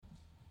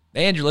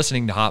And you're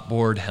listening to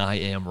Hotboard. I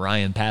am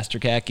Ryan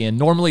Pasternak, and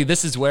normally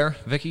this is where,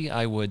 Vicky,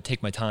 I would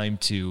take my time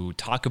to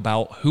talk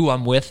about who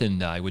I'm with,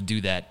 and I would do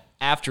that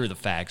after the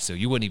fact, so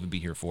you wouldn't even be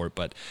here for it,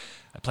 but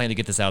I plan to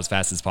get this out as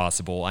fast as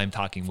possible. I'm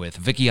talking with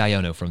Vicky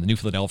Iono from the New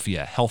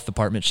Philadelphia Health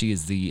Department. She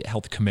is the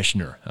health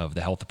commissioner of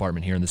the health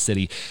department here in the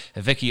city.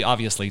 Vicky,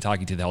 obviously,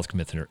 talking to the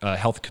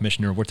health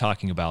commissioner, we're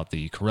talking about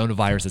the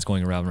coronavirus that's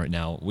going around right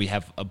now. We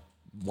have a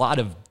lot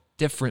of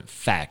different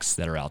facts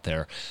that are out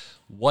there.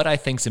 What I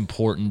think is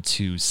important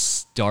to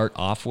start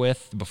off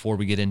with before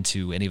we get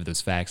into any of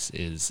those facts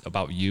is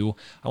about you.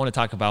 I want to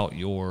talk about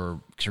your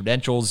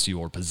credentials,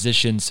 your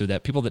position, so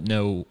that people that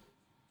know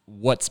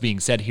what's being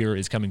said here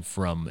is coming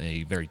from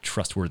a very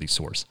trustworthy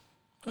source.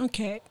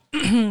 Okay.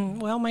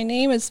 Well, my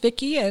name is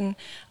Vicky, and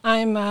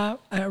I'm a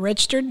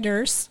registered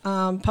nurse,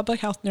 public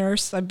health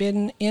nurse. I've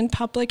been in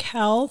public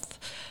health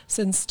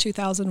since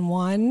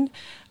 2001.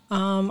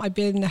 I've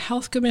been the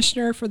health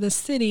commissioner for the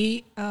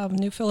city of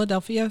New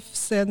Philadelphia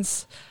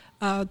since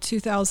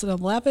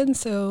 2011,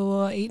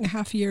 so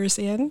 8.5 years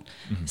in.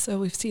 Mm-hmm. So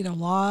we've seen a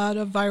lot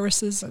of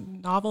viruses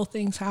and novel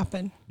things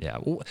happen. Yeah.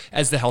 Well,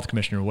 as the health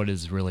commissioner, what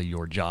is really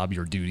your job,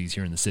 your duties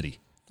here in the city?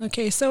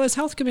 Okay, so as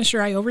health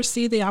commissioner, I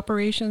oversee the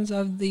operations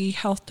of the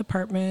health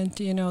department,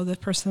 the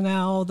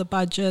personnel, the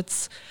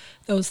budgets,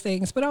 those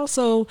things, but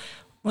also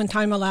when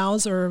time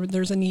allows or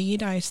there's a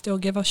need, I still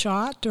give a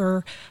shot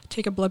or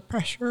take a blood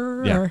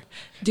pressure or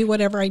do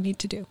whatever I need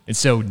to do. And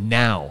so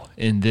now,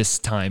 in this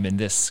time, in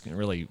this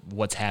really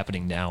what's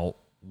happening now,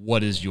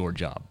 what is your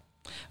job?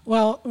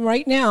 Well,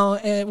 right now,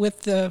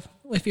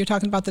 if you're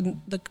talking about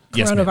the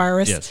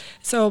coronavirus, yes.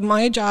 So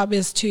my job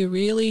is to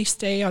really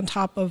stay on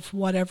top of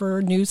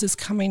whatever news is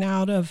coming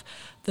out of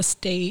the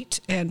state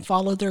and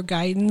follow their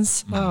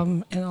guidance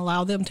and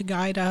allow them to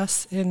guide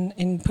us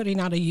in putting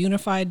out a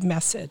unified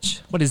message.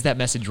 What is that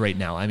message right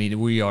now? I mean,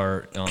 we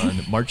are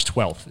on March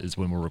 12th is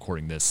when we're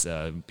recording this.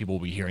 People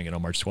will be hearing it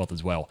on March 12th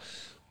as well.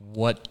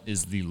 What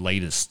is the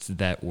latest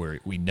that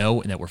we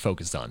know and that we're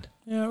focused on?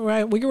 Yeah,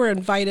 right. We were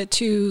invited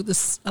to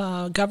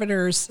the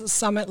governor's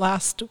summit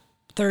last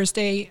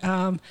Thursday,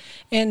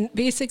 and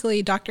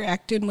basically Dr.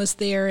 Acton was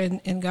there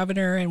and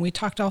governor, and we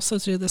talked also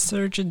to the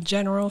Surgeon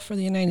General for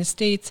the United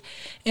States,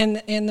 and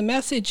the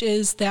message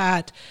is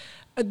that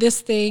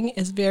this thing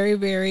is very,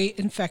 very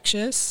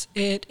infectious.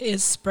 It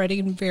is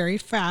spreading very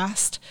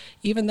fast.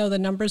 Even though the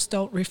numbers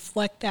don't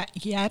reflect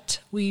that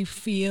yet, we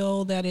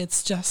feel that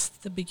it's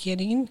just the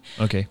beginning.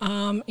 Okay.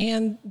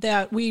 And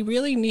that we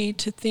really need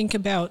to think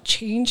about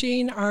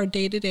changing our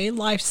day-to-day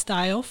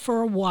lifestyle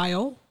for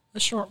a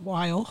short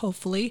while,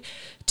 hopefully,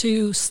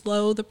 to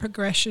slow the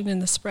progression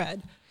and the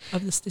spread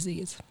of this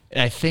disease.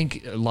 And I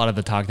think a lot of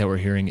the talk that we're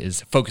hearing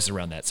is focused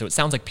around that. So it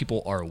sounds like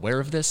people are aware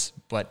of this,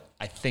 but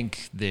I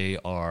think they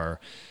are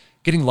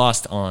getting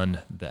lost on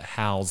the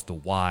hows, the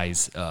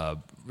whys,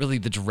 really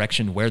the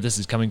direction where this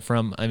is coming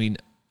from. I mean,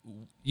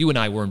 you and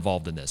I were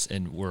involved in this,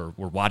 and we're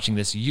watching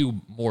this.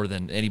 You, more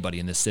than anybody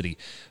in this city,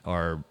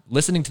 are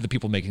listening to the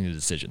people making the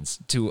decisions.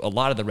 To a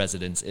lot of the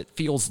residents, it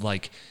feels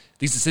like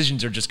these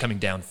decisions are just coming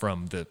down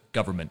from the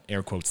government,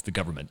 air quotes, the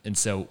government. And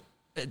so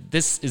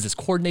is this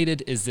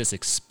coordinated? Is this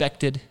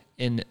expected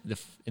in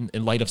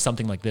light of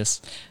something like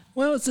this?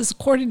 Well, it's as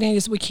coordinated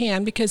as we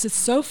can because it's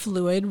so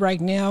fluid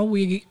right now.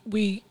 We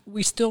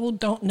still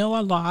don't know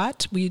a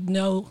lot. We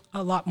know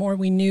a lot more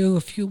we knew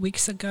a few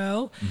weeks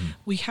ago. Mm-hmm.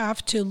 We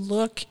have to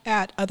look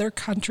at other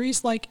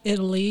countries like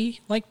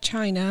Italy, like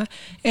China,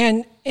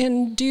 and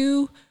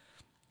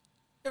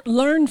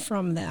learn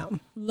from them,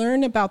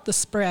 learn about the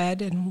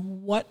spread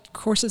and what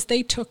courses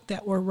they took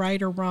that were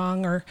right or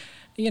wrong, or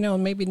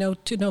maybe no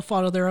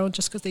fault of their own,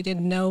 just because they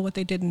didn't know what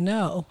they didn't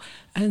know.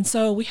 And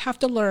so we have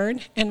to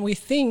learn, and we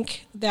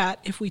think that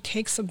if we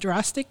take some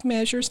drastic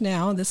measures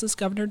now, and this is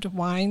Governor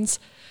DeWine's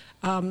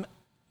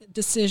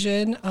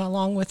decision,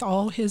 along with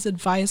all his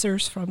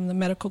advisors from the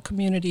medical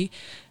community,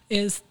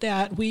 is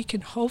that we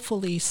can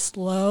hopefully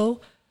slow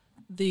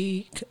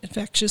the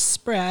infectious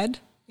spread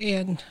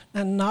and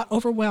not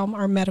overwhelm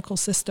our medical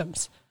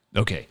systems.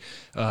 Okay.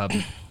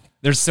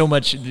 There's so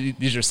much,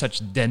 these are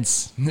such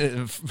dense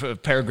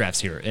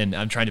paragraphs here, and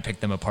I'm trying to pick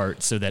them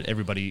apart so that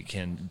everybody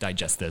can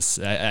digest this.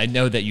 I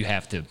know that you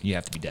have to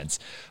be dense.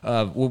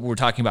 We're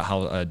talking about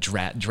how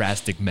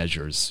drastic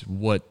measures.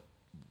 What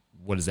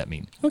does that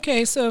mean?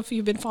 Okay, so if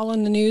you've been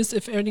following the news,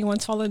 if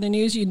anyone's following the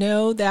news, you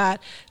know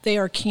that they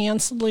are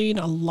canceling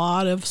a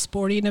lot of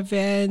sporting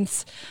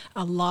events,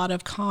 a lot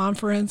of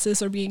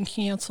conferences are being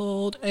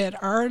canceled.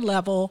 At our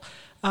level,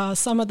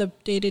 some of the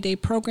day-to-day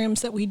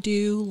programs that we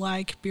do,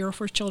 like Bureau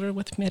for Children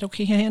with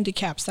Medical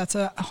Handicaps, that's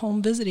a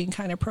home visiting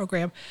kind of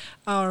program.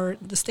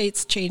 The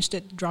state's changed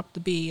it, dropped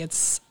the B.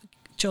 It's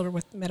children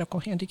with medical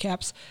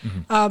handicaps.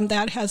 Mm-hmm.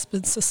 That has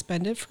been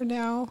suspended for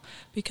now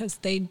because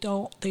they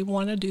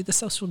want to do the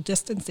social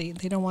distancing.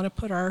 They don't want to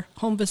put our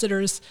home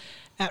visitors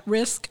at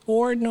risk,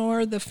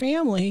 nor the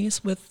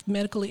families with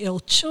medically ill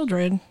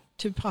children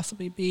to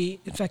possibly be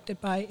infected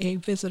by a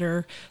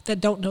visitor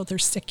that don't know they're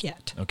sick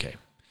yet. Okay.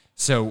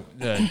 So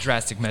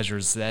drastic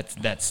measures,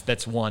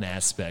 that's one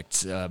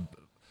aspect.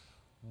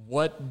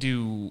 What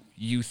do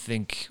you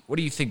think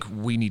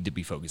we need to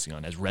be focusing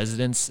on as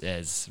residents,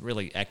 as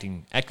really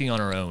acting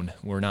on our own?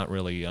 We're not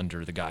really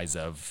under the guise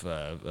of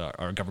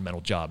our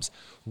governmental jobs.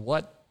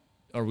 What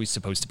are we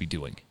supposed to be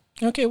doing?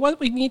 Okay, what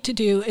we need to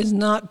do is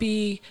not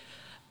be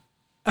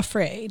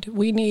afraid.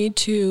 We need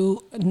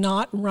to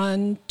not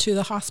run to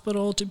the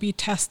hospital to be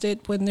tested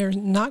when there's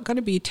not going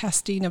to be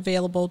testing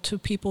available to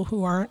people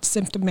who aren't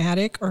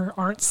symptomatic or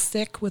aren't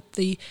sick with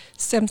the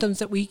symptoms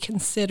that we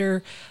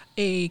consider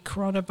a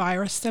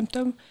coronavirus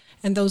symptom.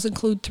 And those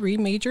include three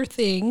major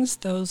things.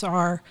 Those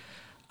are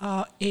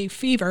a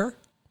fever,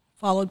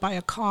 followed by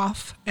a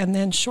cough, and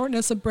then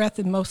shortness of breath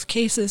in most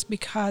cases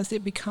because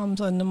it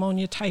becomes a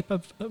pneumonia type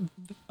of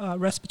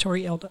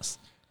respiratory illness.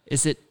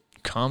 Is it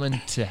common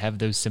to have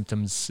those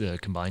symptoms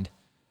combined?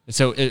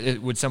 So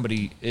is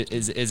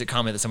it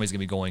common that somebody's going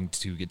to be going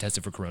to get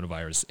tested for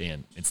coronavirus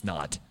and it's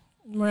not?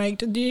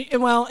 Right.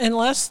 Well,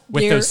 unless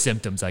with those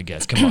symptoms, I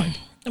guess, combined.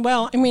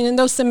 Well, I mean, and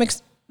those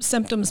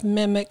symptoms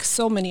mimic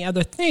so many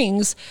other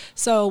things.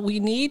 So we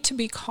need to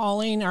be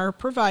calling our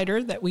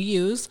provider that we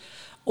use,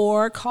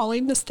 or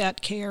calling the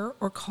StatCare,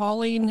 or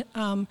calling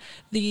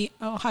the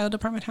Ohio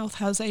Department of Health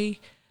has a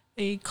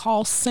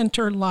call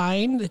center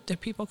line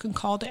that people can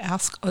call to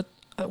ask a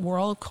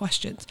world of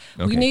questions.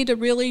 Okay. We need to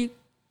really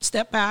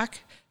step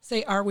back,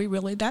 say, are we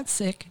really that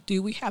sick?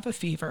 Do we have a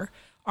fever?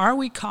 Are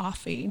we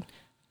coughing?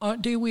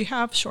 Do we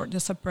have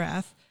shortness of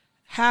breath?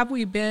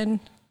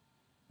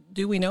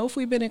 Do we know if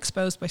we've been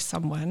exposed by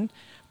someone?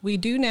 We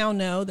do now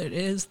know that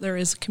there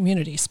is a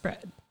community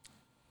spread.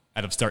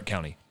 Out of Stark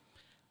County.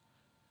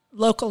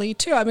 Locally,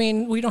 too. I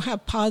mean, we don't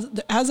have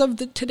as of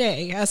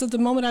the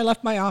moment I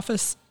left my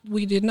office,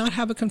 we did not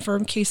have a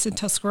confirmed case in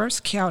Tuscarawas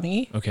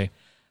County. Okay.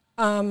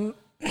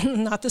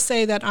 Not to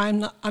say that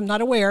I'm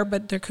not aware,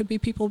 but there could be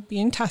people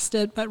being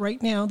tested. But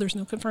right now, there's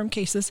no confirmed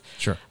cases.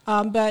 Sure.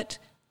 But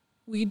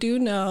we do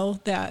know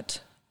that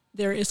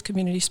there is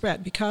community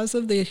spread because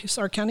of the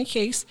Stark County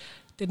case.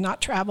 Did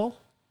not travel.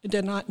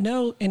 Did not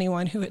know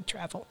anyone who had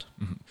traveled.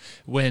 Mm-hmm.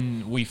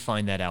 When we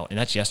find that out, and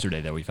that's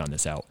yesterday that we found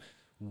this out,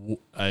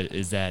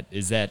 is that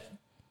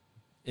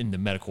in the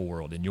medical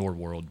world, in your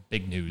world,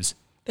 big news?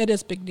 That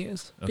is big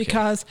news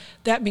because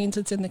that means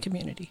it's in the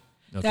community.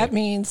 Okay. That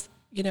means,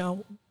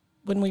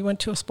 when we went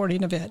to a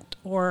sporting event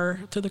or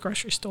to the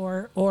grocery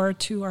store or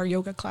to our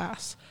yoga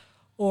class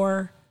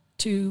or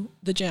to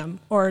the gym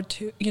or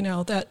to,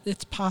 that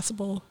it's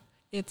possible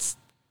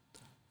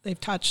they've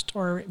touched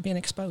or been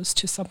exposed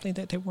to something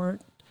that they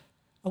weren't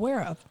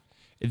aware of.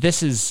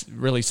 This is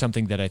really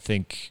something that I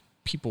think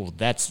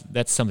that's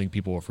something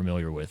people are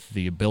familiar with,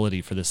 the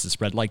ability for this to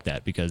spread like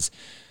that, because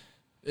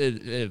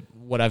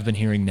what I've been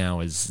hearing now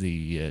is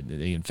the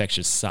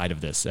infectious side of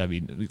this. I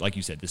mean, like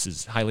you said, this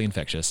is highly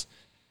infectious.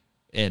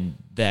 And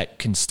that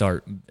can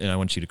start, and I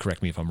want you to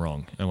correct me if I'm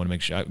wrong. I want to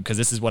make sure, because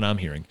this is what I'm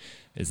hearing,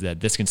 is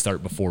that this can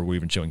start before we're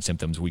even showing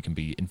symptoms. We can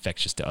be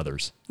infectious to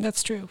others.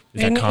 That's true.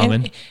 Is that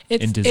common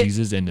in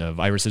diseases and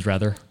viruses,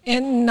 rather?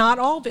 And not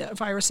all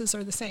viruses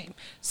are the same.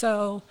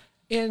 So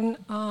in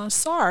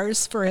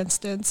SARS, for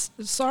instance,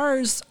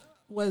 SARS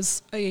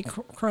was a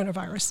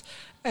coronavirus,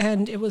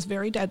 and it was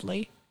very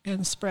deadly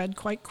and spread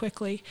quite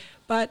quickly.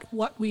 But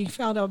what we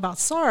found out about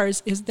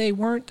SARS is they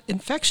weren't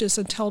infectious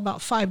until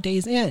about 5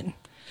 days in.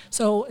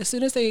 So as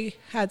soon as they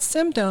had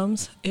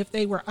symptoms, if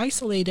they were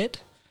isolated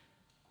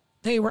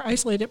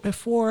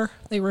before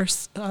they were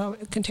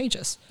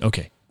contagious.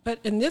 Okay. But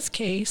in this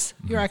case,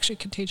 you're actually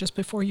contagious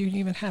before you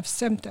even have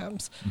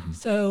symptoms. Mm-hmm.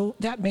 So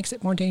that makes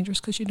it more dangerous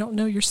because you don't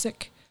know you're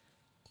sick.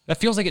 That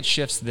feels like it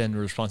shifts then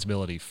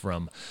responsibility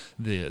from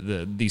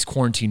these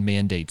quarantine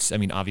mandates. I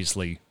mean,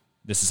 obviously,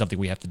 this is something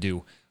we have to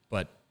do,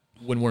 but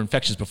when we're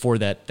infectious before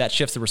that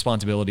shifts the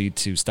responsibility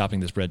to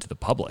stopping the spread to the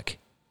public.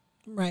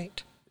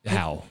 Right.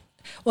 How?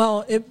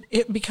 Well,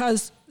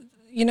 because,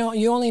 you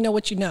only know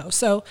what you know.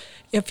 So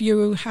if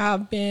you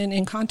have been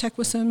in contact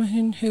with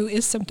someone who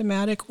is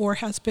symptomatic or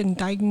has been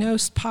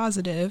diagnosed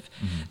positive,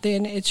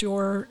 then it's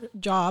your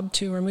job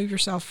to remove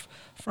yourself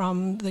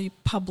from the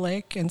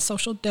public and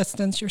social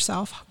distance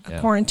yourself,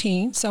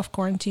 self-quarantine,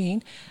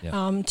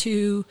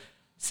 to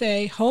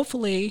say,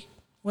 hopefully,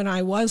 when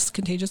I was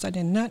contagious, I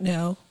did not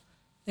know,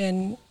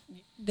 then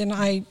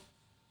I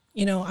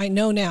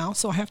know now,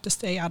 so I have to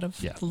stay out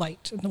of the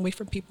light and away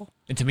from people.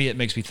 And to me, it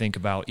makes me think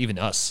about even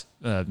us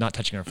not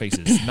touching our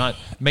faces, not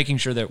making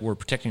sure that we're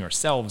protecting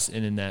ourselves,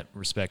 and in that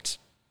respect,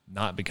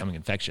 not becoming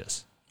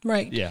infectious.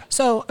 Right. Yeah.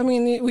 So, I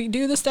mean, we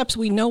do the steps.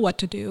 We know what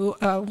to do,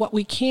 what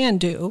we can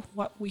do,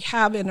 what we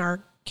have in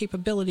our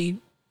capability,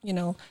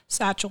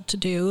 satchel to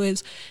do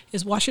is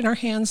washing our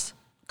hands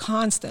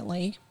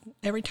constantly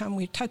every time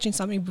we're touching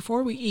something,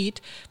 before we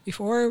eat,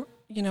 before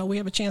we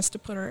have a chance to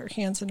put our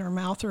hands in our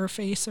mouth or our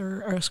face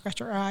or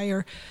scratch our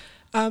eye,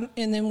 and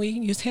then we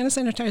use hand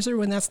sanitizer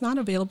when that's not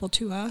available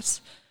to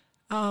us.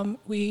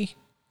 We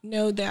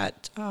know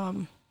that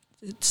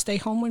stay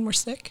home when we're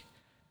sick,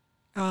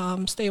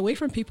 stay away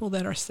from people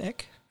that are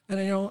sick, And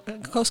I know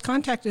close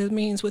contact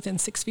means within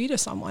 6 feet of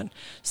someone.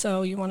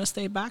 So you want to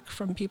stay back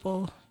from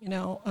people,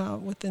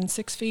 within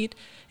 6 feet,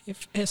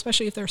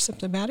 especially if they're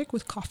symptomatic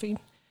with coughing.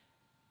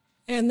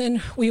 And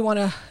then we want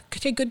to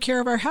take good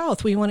care of our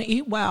health. We want to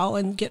eat well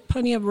and get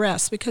plenty of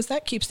rest because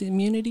that keeps the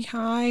immunity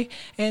high,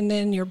 and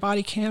then your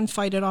body can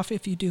fight it off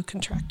if you do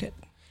contract it.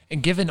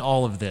 And given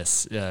all of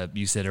this,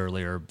 you said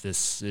earlier,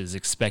 this is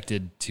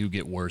expected to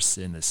get worse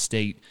in the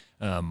state.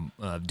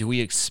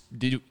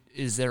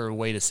 Is there a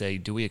way to say,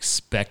 do we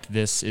expect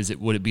this?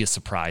 Would it be a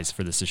surprise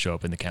for this to show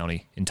up in the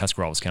county, in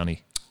Tuscarawas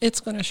County? It's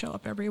going to show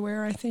up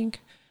everywhere, I think.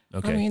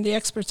 Okay. I mean, the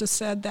experts have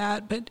said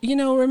that. But,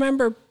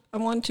 remember, I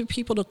want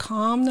people to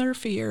calm their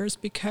fears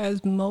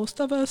because most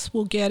of us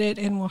will get it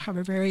and we'll have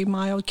a very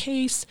mild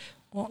case,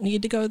 won't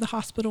need to go to the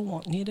hospital,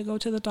 won't need to go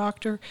to the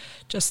doctor,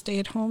 just stay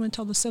at home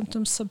until the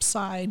symptoms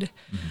subside.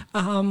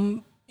 Mm-hmm.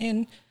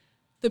 And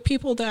the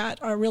people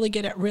that are really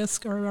get at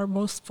risk are our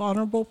most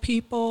vulnerable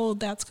people.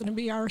 That's going to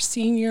be our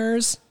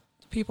seniors,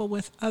 people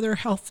with other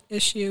health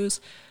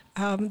issues.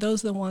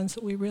 Those are the ones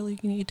that we really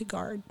need to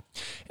guard.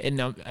 And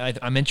now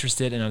I'm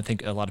interested, and I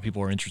think a lot of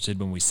people are interested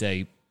when we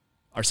say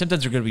our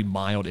symptoms are going to be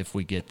mild if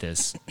we get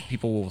this.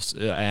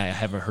 I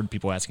have heard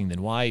people asking,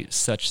 then why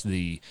such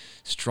the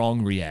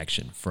strong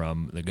reaction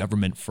from the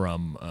government,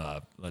 from,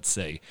 let's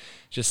say,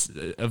 just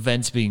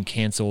events being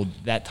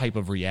canceled, that type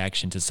of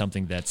reaction to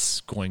something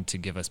that's going to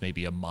give us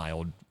maybe a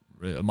mild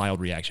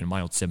reaction,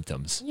 mild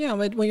symptoms. Yeah,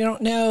 but we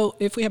don't know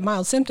if we have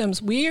mild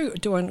symptoms, we're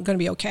going to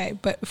be okay.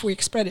 But if we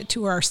spread it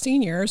to our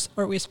seniors,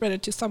 or we spread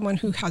it to someone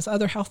who has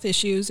other health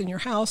issues in your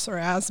house, or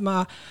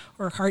asthma,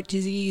 or heart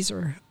disease,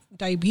 or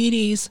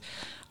diabetes,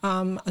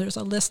 there's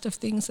a list of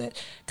things that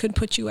could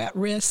put you at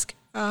risk,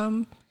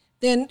 then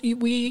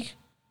we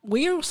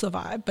will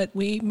survive, but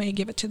we may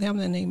give it to them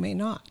and they may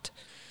not.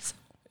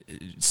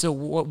 So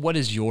what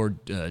is your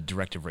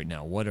directive right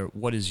now?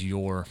 What is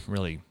your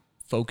really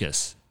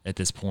focus at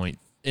this point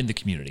in the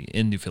community,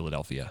 in New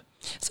Philadelphia?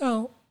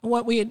 So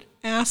what we'd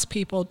ask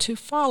people to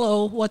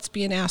follow what's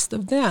being asked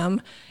of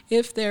them.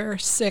 If they're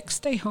sick,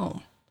 stay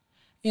home.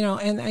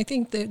 And I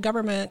think the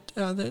government,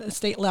 the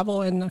state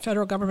level and the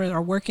federal government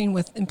are working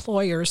with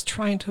employers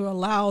trying to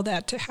allow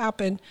that to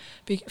happen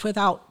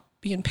without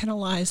being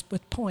penalized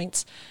with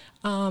points.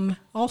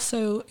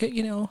 Also,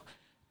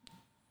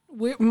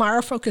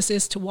 our focus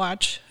is to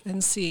watch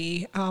and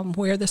see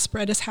where the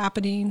spread is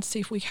happening, see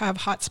if we have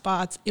hot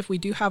spots. If we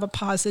do have a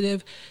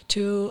positive,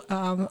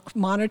 to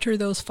monitor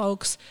those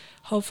folks.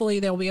 Hopefully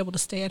they'll be able to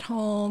stay at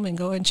home and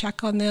go and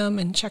check on them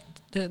and check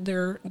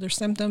their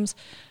symptoms.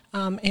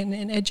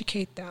 And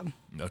educate them.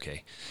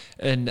 Okay.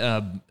 And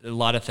a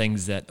lot of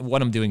things that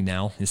what I'm doing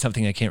now is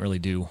something I can't really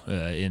do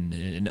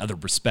in other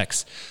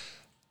respects.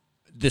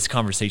 This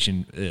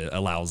conversation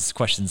allows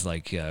questions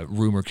like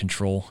rumor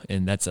control,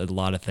 and that's a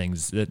lot of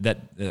things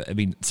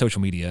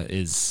social media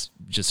is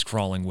just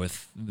crawling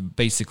with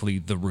basically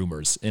the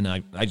rumors. And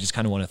I just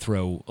kind of want to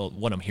throw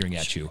what I'm hearing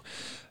at you.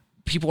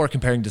 People are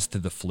comparing this to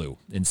the flu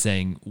and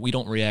saying we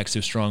don't react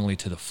so strongly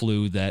to the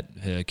flu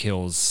that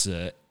kills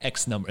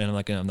X number. And I'm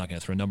not going to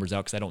throw numbers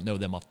out because I don't know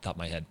them off the top of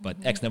my head, but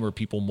X number of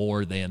people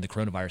more than the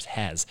coronavirus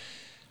has.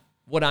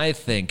 What I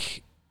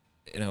think,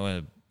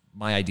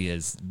 my idea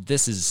is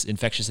this is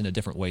infectious in a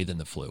different way than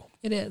the flu.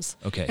 It is.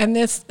 Okay. And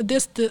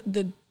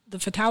the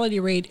fatality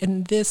rate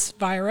in this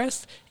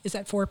virus is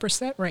at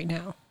 4% right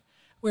now,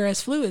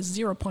 whereas flu is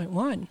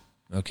 0.1.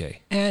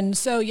 Okay. And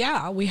so,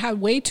 we have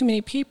way too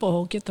many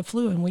people get the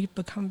flu, and we've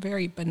become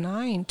very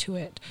benign to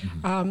it.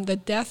 Mm-hmm. The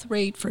death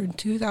rate for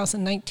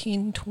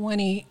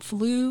 2019-20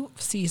 flu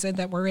season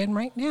that we're in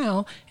right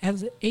now,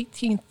 has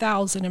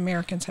 18,000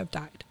 Americans have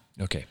died.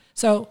 Okay.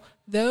 So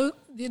those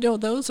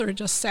are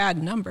just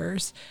sad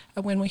numbers.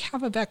 When we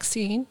have a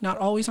vaccine, not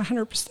always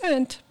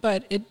 100%,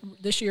 but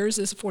this year's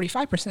is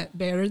 45%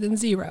 better than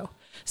zero.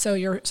 So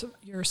your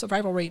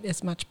survival rate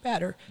is much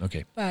better.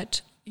 Okay.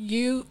 But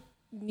you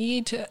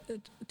need to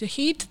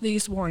heed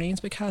these warnings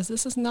because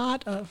this is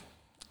not a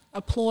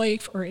ploy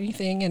for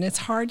anything, and it's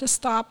hard to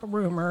stop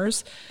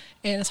rumors,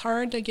 and it's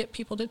hard to get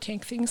people to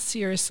take things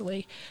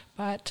seriously.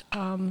 But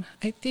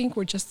I think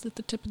we're just at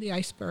the tip of the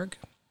iceberg.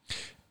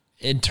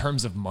 In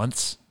terms of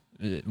months,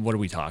 what are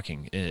we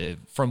talking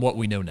from what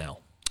we know now?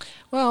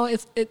 Well,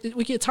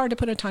 it's hard to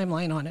put a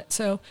timeline on it.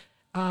 So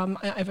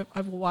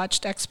I've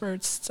watched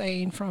experts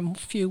saying from a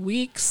few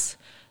weeks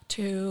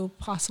to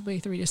possibly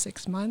 3 to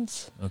 6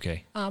 months.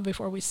 Okay.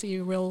 Before we see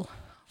a real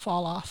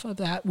fall off of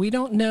that. We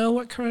don't know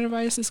what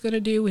coronavirus is going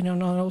to do. We don't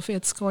know if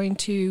it's going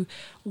to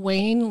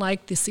wane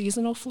like the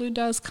seasonal flu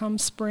does come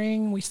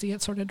spring. We see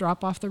it sort of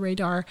drop off the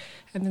radar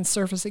and then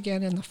surface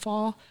again in the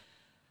fall.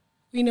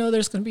 We know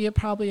there's going to be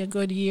probably a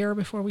good year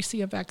before we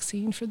see a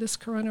vaccine for this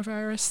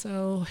coronavirus.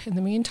 So in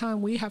the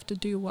meantime, we have to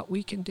do what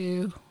we can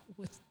do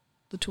with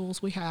the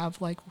tools we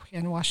have, like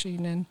hand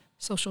washing and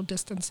social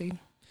distancing.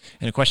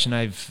 And a question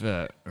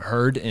I've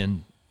heard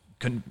and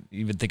couldn't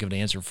even think of an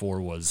answer for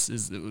was,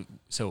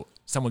 so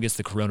someone gets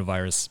the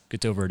coronavirus,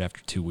 gets over it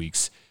after 2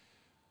 weeks.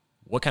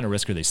 What kind of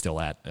risk are they still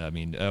at? I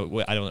mean,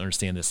 I don't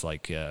understand this,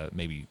 like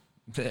maybe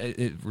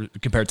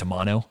compared to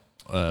mono.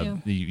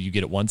 You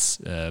get it once,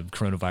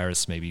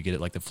 coronavirus, maybe you get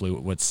it like the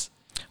flu.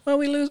 Well,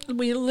 we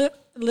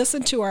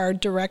listened to our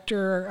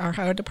director, our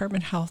Ohio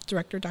Department of Health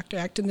Director, Dr.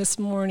 Acton, this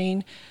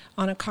morning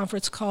on a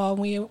conference call.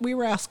 We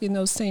were asking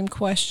those same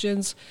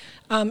questions.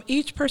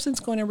 Each person's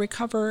going to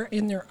recover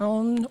in their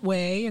own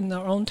way, in their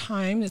own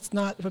time. It's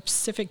not a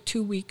specific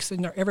 2 weeks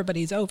and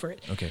everybody's over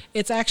it. Okay.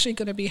 It's actually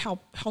going to be how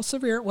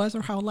severe it was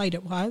or how light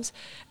it was.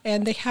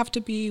 And they have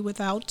to be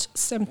without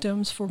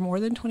symptoms for more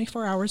than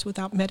 24 hours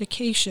without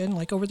medication,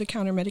 like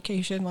over-the-counter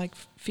medication, like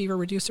fever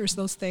reducers,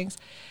 those things.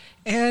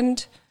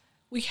 And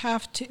they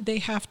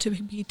have to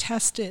be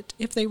tested.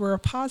 If they were a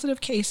positive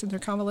case and they're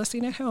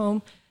convalescing at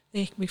home,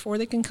 before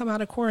they can come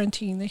out of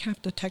quarantine, they have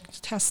to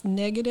test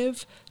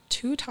negative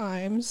 2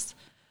 times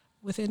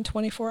within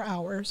 24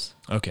 hours.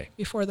 Okay.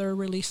 Before they're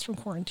released from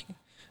quarantine.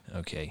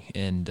 Okay.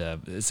 And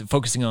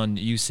focusing on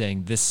you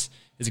saying this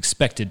is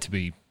expected to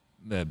be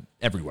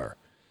everywhere.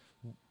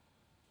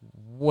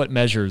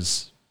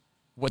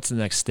 What's the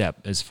next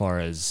step as far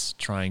as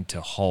trying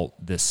to halt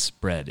this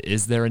spread?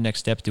 Is there a next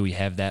step? Do we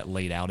have that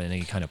laid out in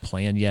any kind of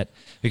plan yet?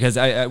 Because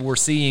we're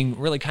seeing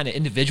really kind of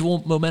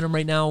individual momentum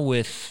right now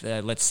with,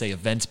 let's say,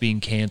 events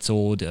being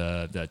canceled,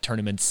 the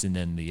tournaments, and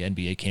then the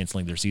NBA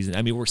canceling their season.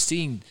 I mean, we're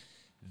seeing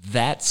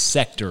that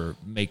sector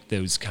make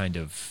those kind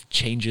of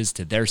changes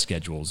to their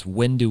schedules.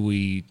 When do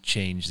we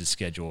change the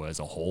schedule as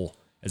a whole,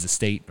 as a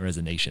state or as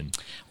a nation?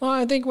 Well,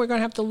 I think we're going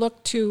to have to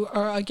look to,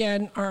 our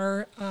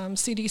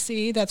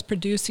CDC that's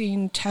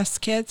producing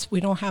test kits. We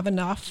don't have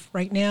enough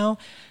right now.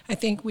 I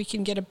think we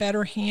can get a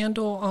better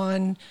handle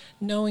on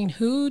knowing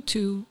who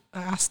to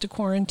ask to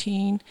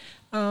quarantine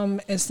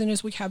as soon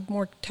as we have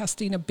more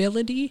testing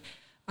ability.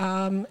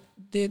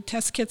 The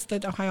test kits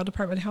that the Ohio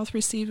Department of Health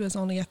received was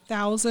only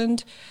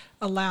 1,000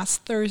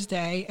 last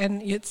Thursday,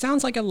 and it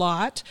sounds like a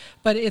lot,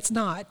 but it's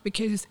not,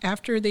 because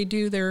after they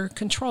do their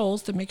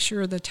controls to make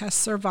sure the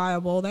tests are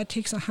viable, that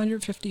takes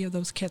 150 of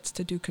those kits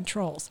to do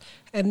controls.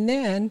 And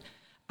then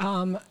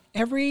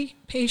every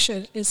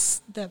patient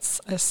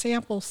that's a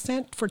sample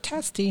sent for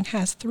testing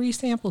has 3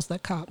 samples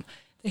that come.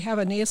 They have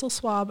a nasal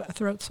swab, a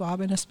throat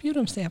swab, and a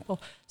sputum sample.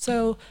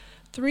 So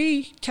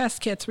 3 test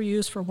kits were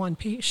used for 1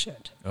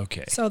 patient.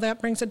 Okay. So that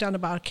brings it down to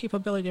about a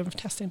capability of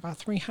testing about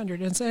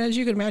 300. And so as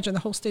you can imagine, the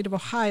whole state of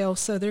Ohio,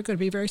 so they're going to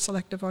be very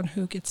selective on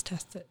who gets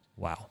tested.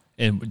 Wow.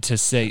 And to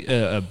say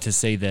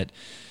that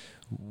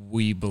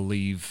we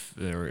believe,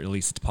 or at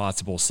least it's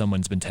possible,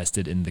 someone's been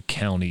tested in the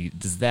county,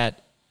 does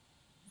that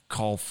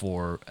call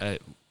for,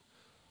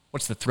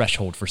 what's the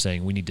threshold for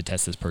saying we need to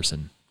test this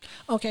person?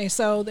 Okay,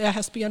 so that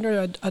has to be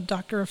under a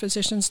doctor or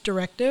physician's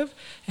directive.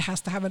 It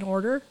has to have an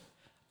order.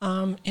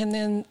 And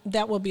then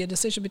that will be a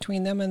decision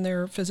between them and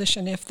their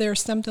physician. If their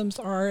symptoms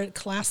are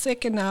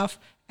classic enough,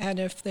 and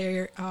if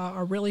they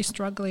are really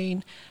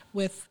struggling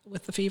with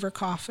the fever,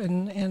 cough,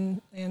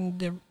 and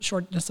the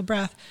shortness of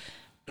breath,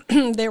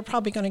 they're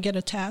probably going to get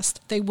a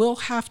test. They will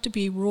have to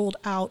be ruled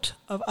out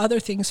of other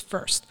things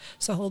first.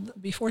 So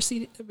before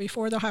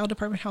the Ohio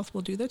Department of Health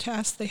will do the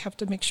test, they have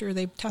to make sure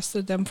they've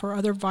tested them for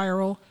other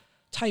viral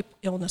type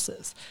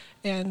illnesses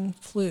and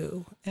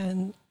flu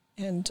and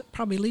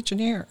probably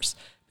Legionnaires,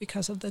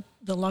 because of the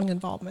lung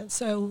involvement.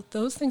 So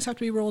those things have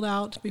to be ruled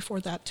out before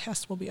that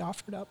test will be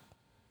offered up.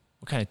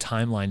 What kind of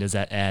timeline does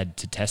that add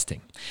to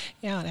testing?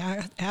 Yeah,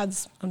 it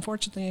adds,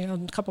 unfortunately, a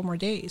couple more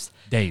days.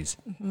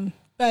 Mm-hmm.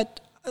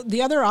 But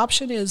the other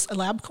option is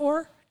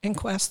LabCorp and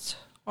Quest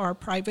are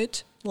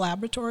private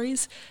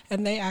laboratories,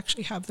 and they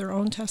actually have their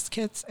own test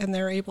kits, and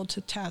they're able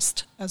to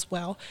test as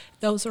well.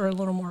 Those are a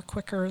little more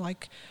quicker,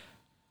 like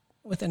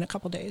within a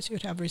couple days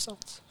you'd have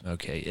results.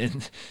 Okay,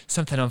 and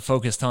something I'm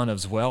focused on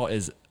as well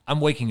is I'm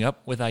waking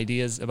up with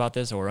ideas about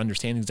this or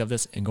understandings of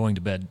this and going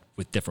to bed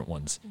with different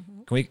ones.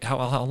 Mm-hmm.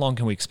 How long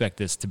can we expect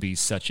this to be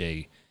such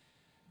a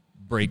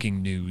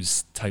breaking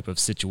news type of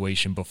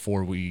situation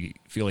before we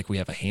feel like we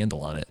have a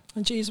handle on it?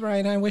 Geez,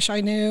 Ryan, I wish I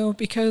knew,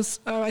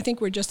 because I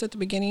think we're just at the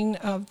beginning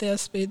of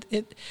this.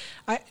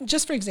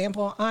 Just for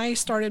example, I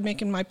started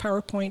making my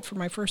PowerPoint for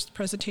my first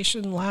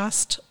presentation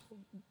last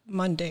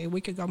Monday, a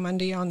week ago,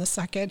 Monday on the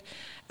 2nd.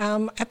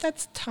 At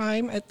that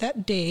time, at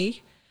that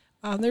day,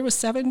 there was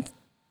 7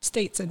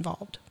 states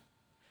involved.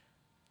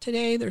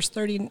 Today, there's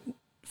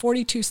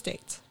 42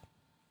 states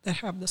that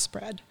have the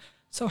spread,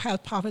 so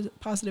have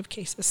positive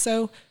cases.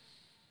 So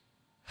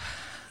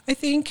I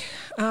think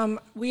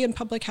we in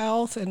public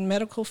health and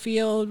medical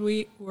field,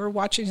 we're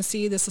watching to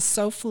see this is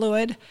so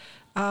fluid.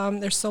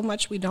 There's so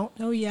much we don't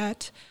know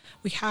yet.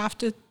 We have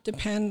to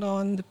depend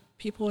on the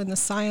people in the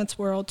science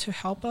world to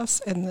help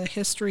us, and the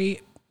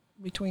history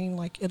between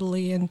like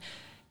Italy and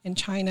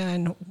China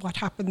and what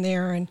happened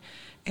there,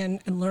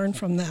 and learn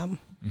from them.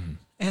 Mm-hmm.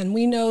 And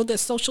we know that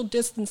social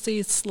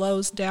distancing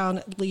slows down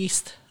at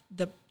least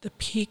the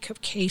peak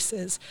of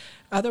cases.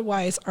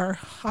 Otherwise, our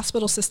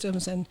hospital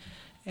systems and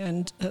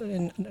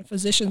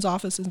physicians'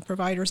 offices and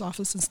providers'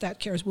 offices and stat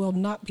cares will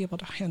not be able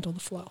to handle the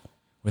flow.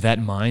 With that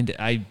in mind,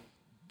 I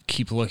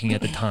keep looking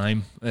at the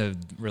time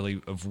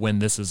really of when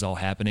this is all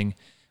happening,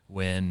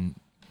 when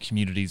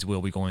communities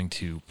will be going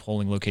to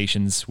polling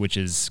locations, which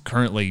is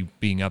currently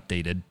being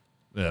updated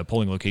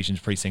polling locations,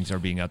 precincts are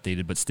being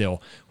updated, but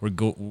still,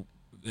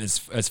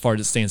 as far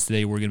as it stands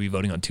today, we're going to be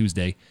voting on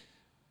Tuesday.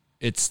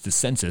 It's the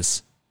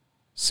census,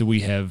 so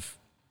we have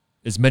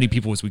as many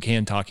people as we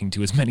can talking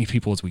to as many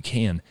people as we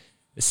can.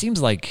 It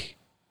seems like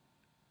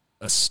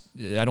I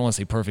don't want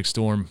to say perfect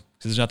storm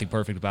because there's nothing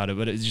perfect about it,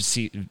 but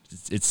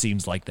it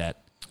seems like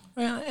that.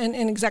 Well,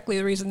 and exactly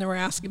the reason that we're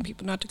asking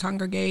people not to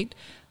congregate.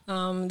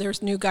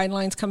 There's new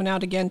guidelines coming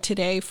out again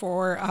today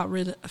for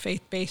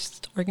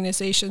faith-based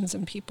organizations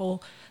and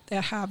people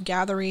that have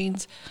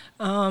gatherings.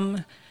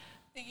 We're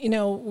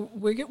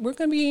going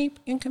to be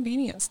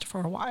inconvenienced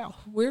for a while.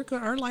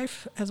 Our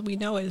life, as we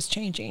know it, is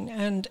changing,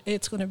 and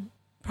it's going to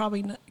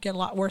probably get a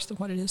lot worse than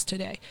what it is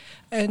today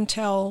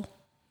until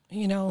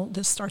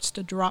this starts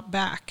to drop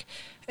back.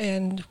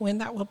 And when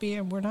that will be,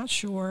 and we're not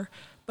sure.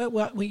 But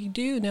what we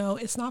do know,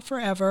 it's not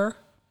forever,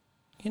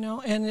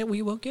 and that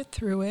we will get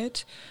through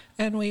it,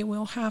 and we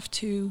will have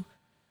to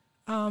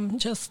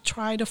just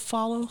try to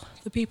follow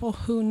the people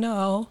who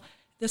know.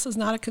 This is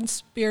not a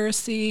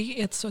conspiracy.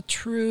 It's a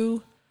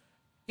true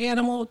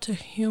animal to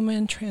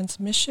human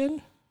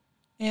transmission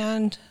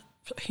and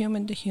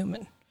human to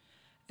human.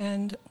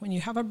 And when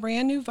you have a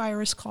brand new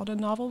virus called a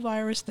novel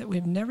virus that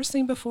we've never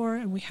seen before,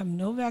 and we have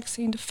no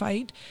vaccine to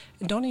fight,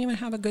 and don't even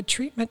have a good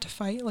treatment to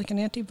fight, like an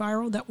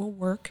antiviral that will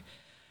work,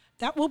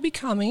 that will be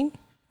coming.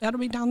 That'll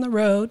be down the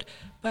road.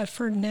 But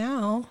for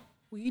now,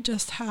 we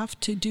just have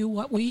to do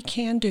what we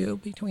can do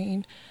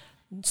between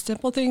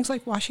simple things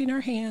like washing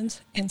our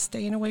hands and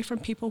staying away from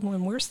people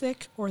when we're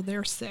sick or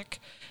they're sick,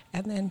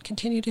 and then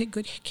continue to take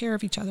good care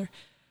of each other.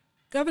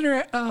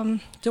 Governor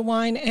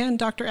DeWine and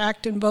Dr.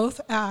 Acton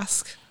both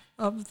asked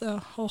of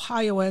the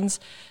Ohioans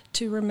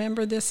to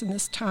remember this in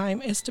this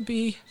time is to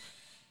be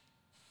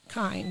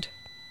kind,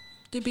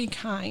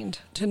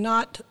 to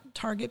not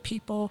target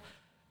people,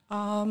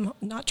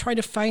 not try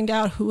to find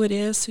out who it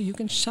is so you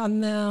can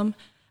shun them.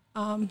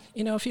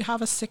 If you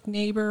have a sick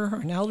neighbor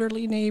or an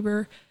elderly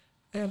neighbor,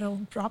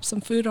 drop some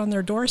food on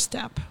their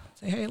doorstep.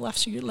 Say, hey,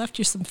 left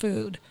you some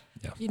food.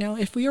 Yeah.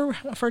 If we are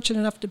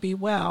fortunate enough to be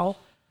well,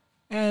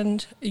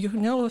 and you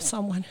know of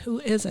someone who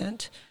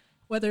isn't,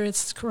 whether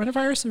it's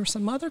coronavirus or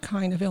some other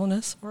kind of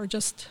illness or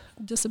just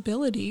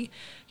disability,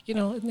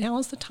 now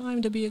is the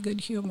time to be a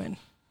good human.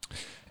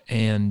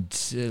 And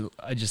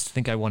I just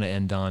think I want to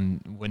end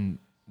on, when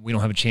we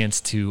don't have a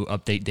chance to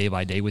update day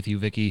by day with you,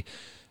 Vicki,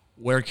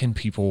 where can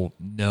people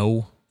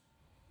know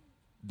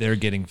they're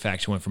getting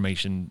factual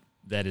information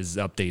that is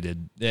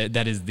updated,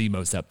 that is the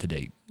most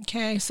up-to-date?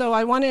 Okay, so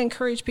I want to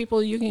encourage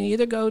people, you can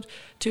either go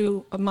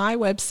to my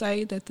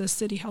website at the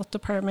City Health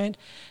Department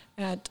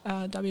at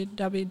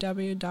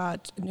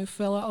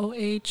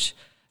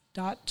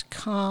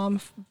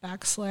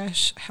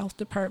www.newphilooh.com/health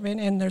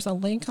department, and there's a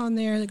link on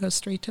there that goes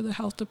straight to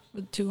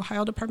to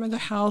Ohio Department of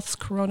Health's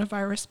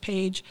coronavirus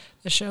page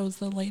that shows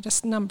the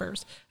latest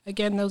numbers.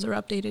 Again, those are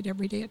updated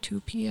every day at 2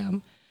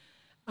 p.m.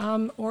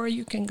 Or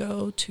you can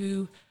go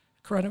to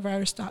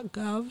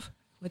coronavirus.gov,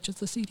 which is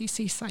the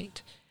CDC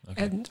site.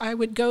 Okay. And I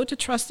would go to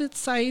trusted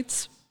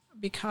sites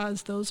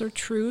because those are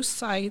true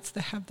sites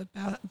that have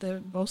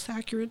the most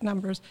accurate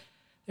numbers.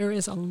 There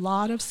is a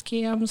lot of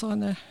scams on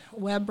the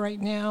web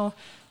right now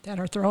that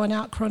are throwing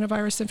out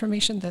coronavirus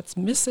information that's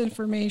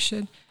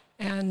misinformation,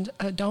 and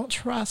don't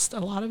trust. A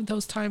lot of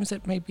those times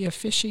it may be a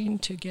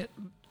phishing to get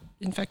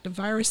infected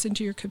virus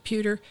into your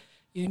computer.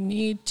 You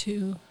need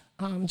to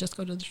just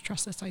go to the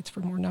trusted sites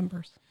for more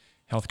numbers.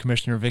 Health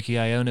Commissioner Vicki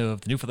Iono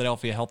of the New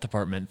Philadelphia Health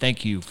Department,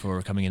 thank you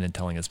for coming in and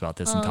telling us about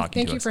this and talking to us.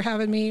 Thank you for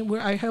having me.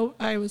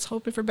 I was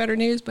hoping for better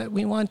news, but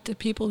we want the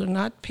people to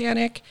not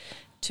panic,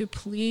 to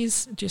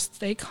please just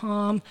stay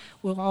calm.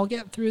 We'll all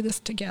get through this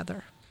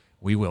together.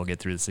 We will get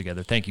through this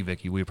together. Thank you,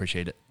 Vicki. We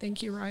appreciate it.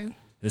 Thank you, Ryan.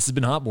 This has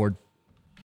been Hot Board.